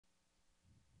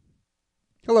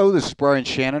Hello, this is Brian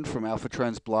Shannon from Alpha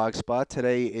Trends Blogspot.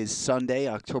 Today is Sunday,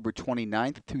 October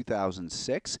 29th,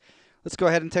 2006. Let's go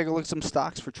ahead and take a look at some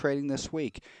stocks for trading this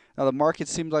week. Now, the market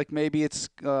seems like maybe it's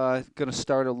going to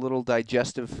start a little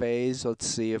digestive phase. Let's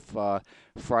see if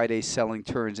Friday's selling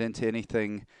turns into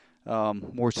anything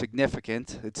more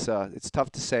significant. It's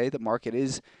tough to say. The market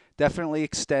is definitely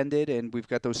extended, and we've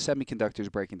got those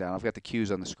semiconductors breaking down. I've got the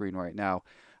cues on the screen right now.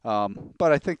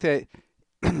 But I think that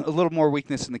a little more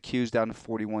weakness in the Qs down to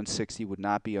 4160 would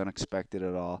not be unexpected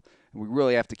at all. And we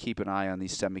really have to keep an eye on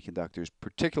these semiconductors,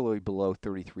 particularly below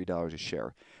 $33 a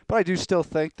share. But I do still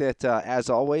think that, as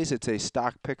always, it's a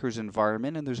stock picker's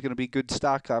environment, and there's going to be good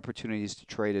stock opportunities to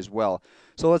trade as well.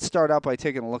 So let's start out by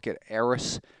taking a look at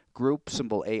Arris Group,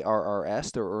 symbol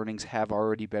ARRS. Their earnings have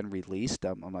already been released.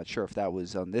 I'm not sure if that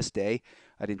was on this day.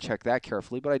 I didn't check that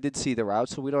carefully, but I did see they're out,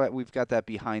 so we've got that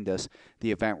behind us,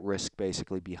 the event risk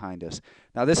basically behind us.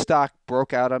 Now, this stock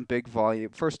broke out on big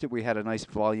volume. First, we had a nice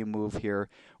volume move here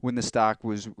when the stock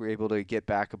was able to get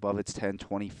back above its 10,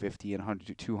 20, 50, and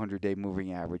 100 to 200-day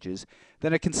moving averages.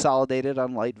 Then it consolidated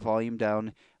on light volume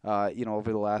down,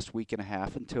 over the last week and a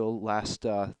half until last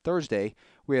Thursday.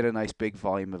 We had a nice big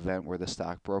volume event where the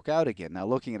stock broke out again. Now,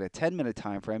 looking at a 10-minute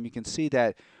time frame, you can see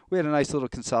that we had a nice little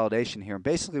consolidation here. And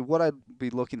basically, what I'd be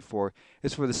looking for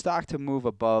is for the stock to move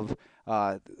above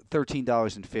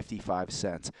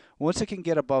 $13.55. Once it can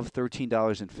get above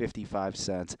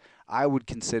 $13.55, I would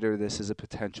consider this as a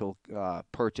potential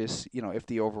purchase. If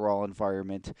the overall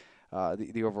environment,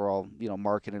 the overall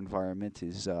market environment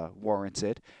is warrants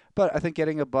it. But I think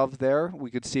getting above there,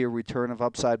 we could see a return of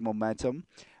upside momentum.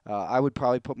 I would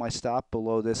probably put my stop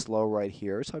below this low right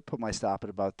here. So I'd put my stop at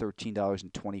about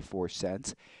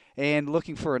 $13.24. And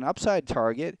looking for an upside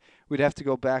target, we'd have to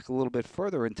go back a little bit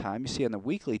further in time. You see on the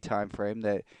weekly time frame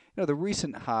that the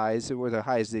recent highs, or the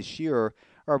highs this year,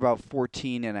 are about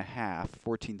 14 and a half,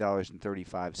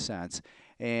 $14.35.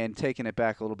 And taking it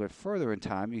back a little bit further in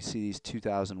time, you see these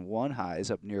 2001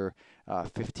 highs up near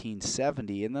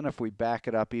 1570. And then if we back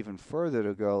it up even further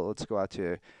to go, let's go out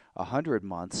to 100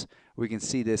 months, we can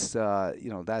see this,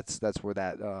 that's where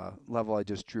that level I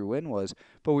just drew in was.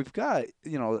 But we've got,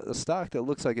 a stock that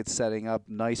looks like it's setting up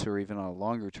nicer even on a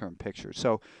longer term picture.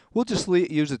 So we'll just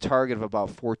use a target of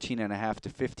about 14.5 to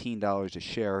 $15 a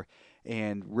share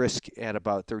and risk at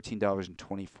about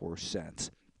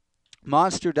 $13.24.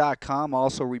 Monster.com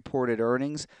also reported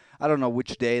earnings. I don't know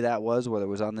which day that was, whether it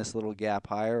was on this little gap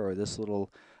higher or this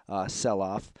little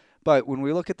sell-off. But when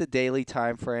we look at the daily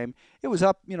time frame, it was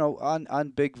up,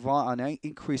 on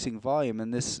increasing volume,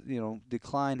 and this,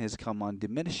 decline has come on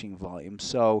diminishing volume.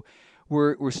 So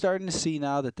we're starting to see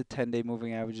now that the 10-day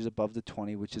moving average is above the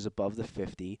 20, which is above the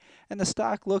 50, and the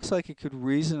stock looks like it could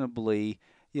reasonably,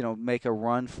 make a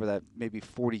run for that maybe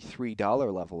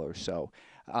 $43 level or so.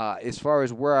 As far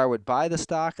as where I would buy the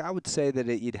stock, I would say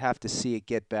that you'd have to see it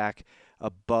get back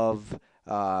above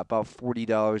about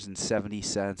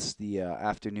 $40.70, the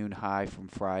afternoon high from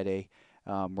Friday,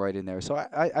 right in there. So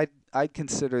I'd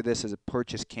consider this as a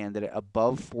purchase candidate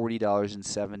above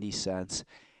 $40.70.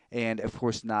 And of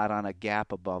course, not on a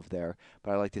gap above there,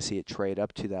 but I like to see it trade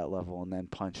up to that level and then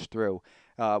punch through.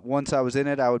 Once I was in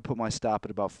it, I would put my stop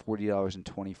at about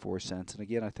 $40.24. And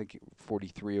again, I think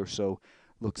 43 or so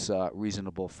looks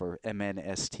reasonable for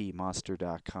MNST,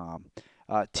 Monster.com.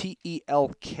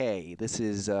 TELK, this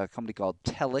is a company called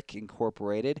Telik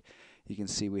Incorporated. You can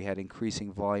see we had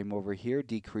increasing volume over here,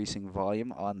 decreasing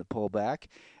volume on the pullback.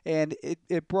 And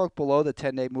it broke below the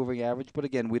 10-day moving average. But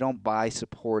again, we don't buy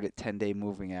support at 10-day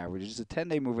moving averages. The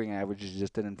 10-day moving average is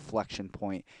just an inflection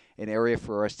point, an area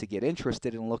for us to get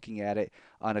interested in looking at it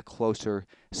on a closer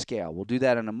scale. We'll do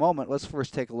that in a moment. Let's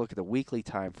first take a look at the weekly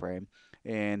time frame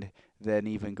and then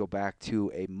even go back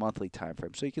to a monthly time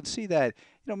frame. So you can see that,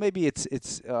 maybe it's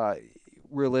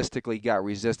realistically got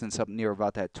resistance up near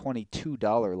about that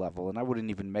 $22 level, and I wouldn't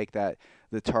even make that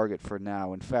the target for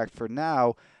now. In fact, for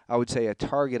now, I would say a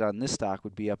target on this stock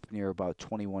would be up near about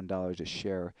 $21 a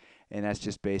share, and that's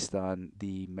just based on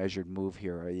the measured move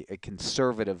here, a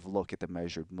conservative look at the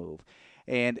measured move.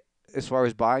 And as far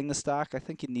as buying the stock, I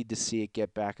think you need to see it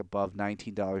get back above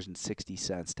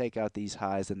 $19.60. Take out these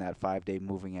highs in that 5-day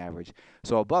moving average.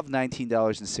 So above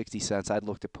 $19.60, I'd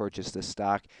look to purchase this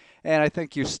stock. And I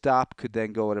think your stop could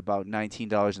then go at about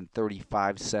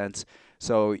 $19.35.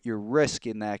 So your risk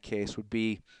in that case would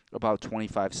be about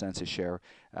 25 cents a share,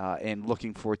 and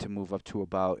looking for it to move up to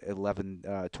about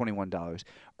 $21.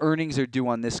 Earnings are due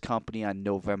on this company on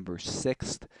November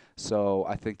 6th, so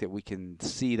I think that we can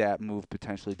see that move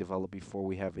potentially develop before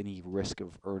we have any risk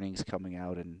of earnings coming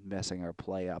out and messing our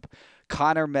play up.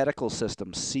 Conor Medical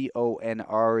Systems,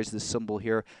 CONR is the symbol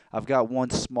here. I've got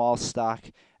one small stock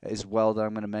as well that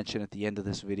I'm going to mention at the end of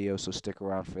this video, so stick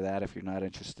around for that if you're not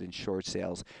interested in short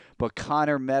sales. But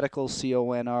Conor Medical,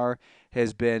 CONR,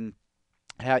 has been,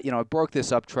 it broke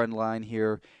this uptrend line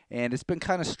here, and it's been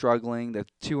kind of struggling. The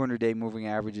 200-day moving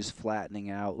average is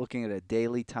flattening out. Looking at a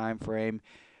daily time frame,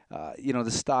 the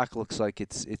stock looks like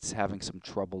it's having some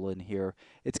trouble in here.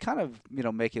 It's kind of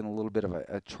making a little bit of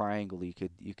a triangle,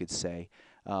 you could say.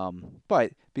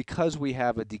 But because we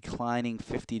have a declining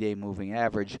 50-day moving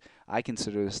average, I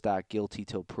consider the stock guilty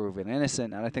till proven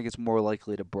innocent, and I think it's more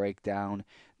likely to break down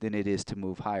than it is to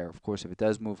move higher. Of course, if it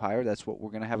does move higher, that's what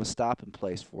we're going to have a stop in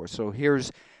place for. So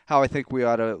here's how I think we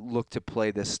ought to look to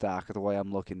play this stock, or the way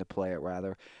I'm looking to play it,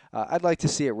 rather. I'd like to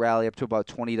see it rally up to about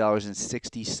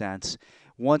 $20.60.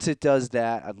 Once it does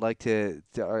that, I'd like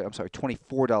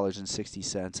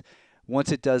 $24.60.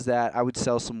 Once it does that, I would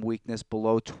sell some weakness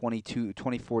below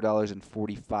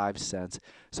 $24.45.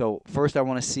 So first, I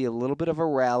want to see a little bit of a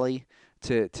rally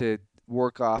to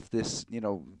work off this,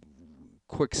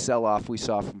 quick sell-off we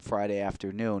saw from Friday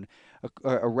afternoon.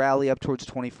 A rally up towards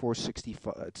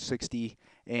 24.60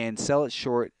 and sell it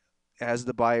short as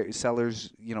the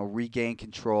sellers regain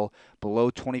control below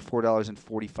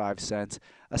 $24.45.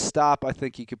 A stop, I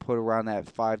think you could put around that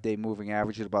 5-day moving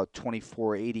average at about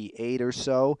 24.88 or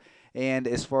so. And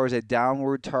as far as a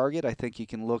downward target, I think you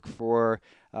can look for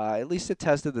at least a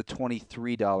test of the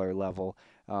 $23 level,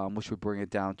 which would bring it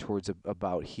down towards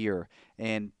about here.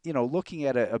 And, looking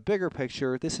at a bigger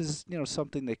picture, this is,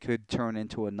 something that could turn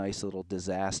into a nice little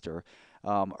disaster.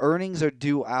 Earnings are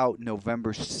due out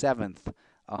November 7th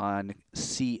on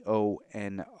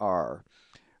CONR.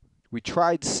 We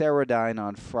tried Ceradyne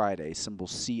on Friday, symbol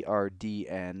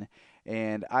CRDN,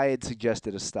 and I had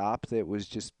suggested a stop that was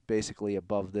just basically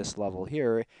above this level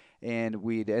here, and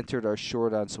we'd entered our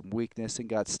short on some weakness and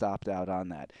got stopped out on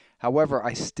that. However,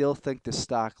 I still think the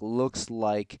stock looks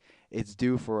like it's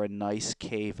due for a nice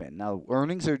cave-in. Now,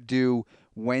 earnings are due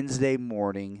Wednesday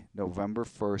morning, November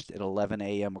 1st at 11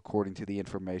 a.m. according to the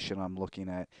information I'm looking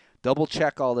at. Double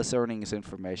check all this earnings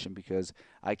information because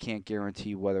I can't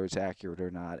guarantee whether it's accurate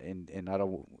or not, and I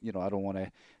don't want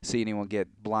to see anyone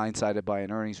get blindsided by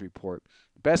an earnings report.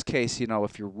 Best case,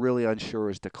 if you're really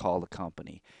unsure, is to call the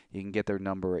company. You can get their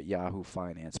number at Yahoo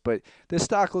Finance. But this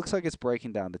stock looks like it's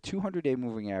breaking down. The 200-day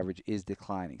moving average is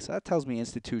declining. So that tells me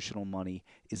institutional money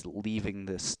is leaving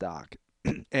this stock.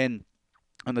 And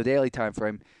on the daily time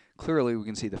frame, clearly we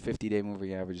can see the 50-day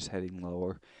moving average is heading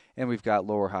lower, and we've got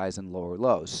lower highs and lower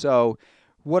lows. So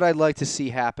what I'd like to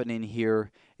see happen in here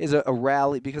is a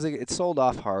rally, because it sold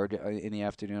off hard in the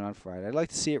afternoon on Friday. I'd like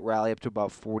to see it rally up to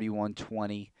about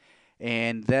 41.20.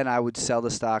 And then I would sell the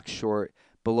stock short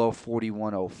below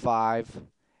 41.05.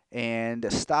 And a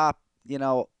stop, I'm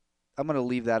going to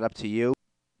leave that up to you.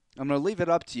 I'm going to leave it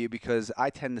up to you because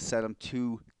I tend to set them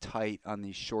too tight on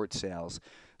these short sales.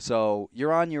 So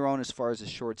you're on your own as far as the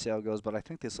short sale goes, but I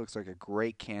think this looks like a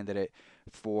great candidate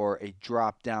for a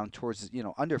drop down towards,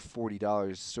 under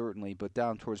 $40 certainly, but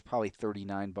down towards probably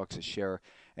 $39 a share.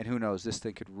 And who knows, this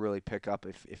thing could really pick up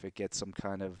if it gets some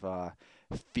kind of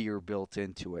fear built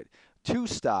into it. Two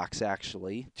stocks,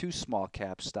 actually, two small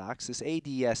cap stocks. This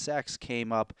ADSX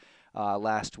came up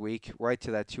last week right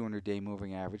to that 200-day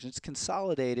moving average. It's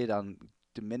consolidated on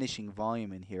diminishing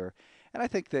volume in here. And I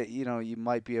think that, you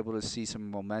might be able to see some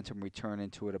momentum return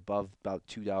into it above about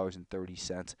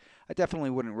 $2.30. I definitely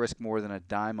wouldn't risk more than a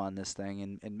dime on this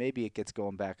thing, and maybe it gets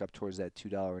going back up towards that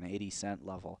 $2.80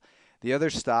 level. The other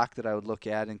stock that I would look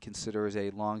at and consider as a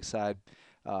long side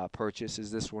purchase is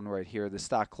this one right here. The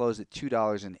stock closed at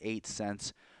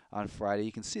 $2.08 on Friday.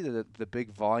 You can see the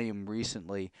big volume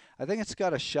recently. I think it's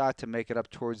got a shot to make it up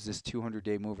towards this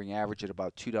 200-day moving average at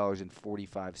about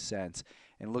 $2.45.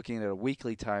 And looking at a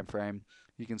weekly time frame,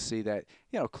 you can see that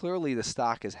clearly the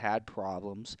stock has had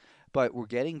problems, but we're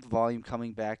getting volume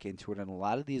coming back into it, and a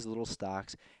lot of these little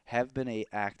stocks have been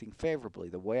acting favorably.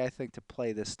 The way I think to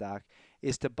play this stock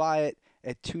is to buy it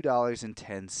at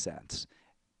 $2.10.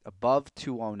 Above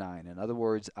 209. In other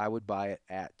words, I would buy it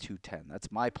at 210.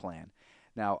 That's my plan.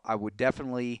 Now, I would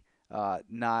definitely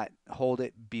not hold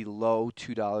it below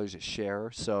 $2 a share,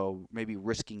 so maybe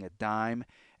risking a dime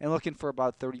and looking for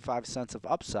about 35 cents of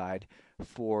upside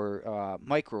for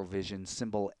Microvision,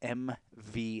 symbol MVIS.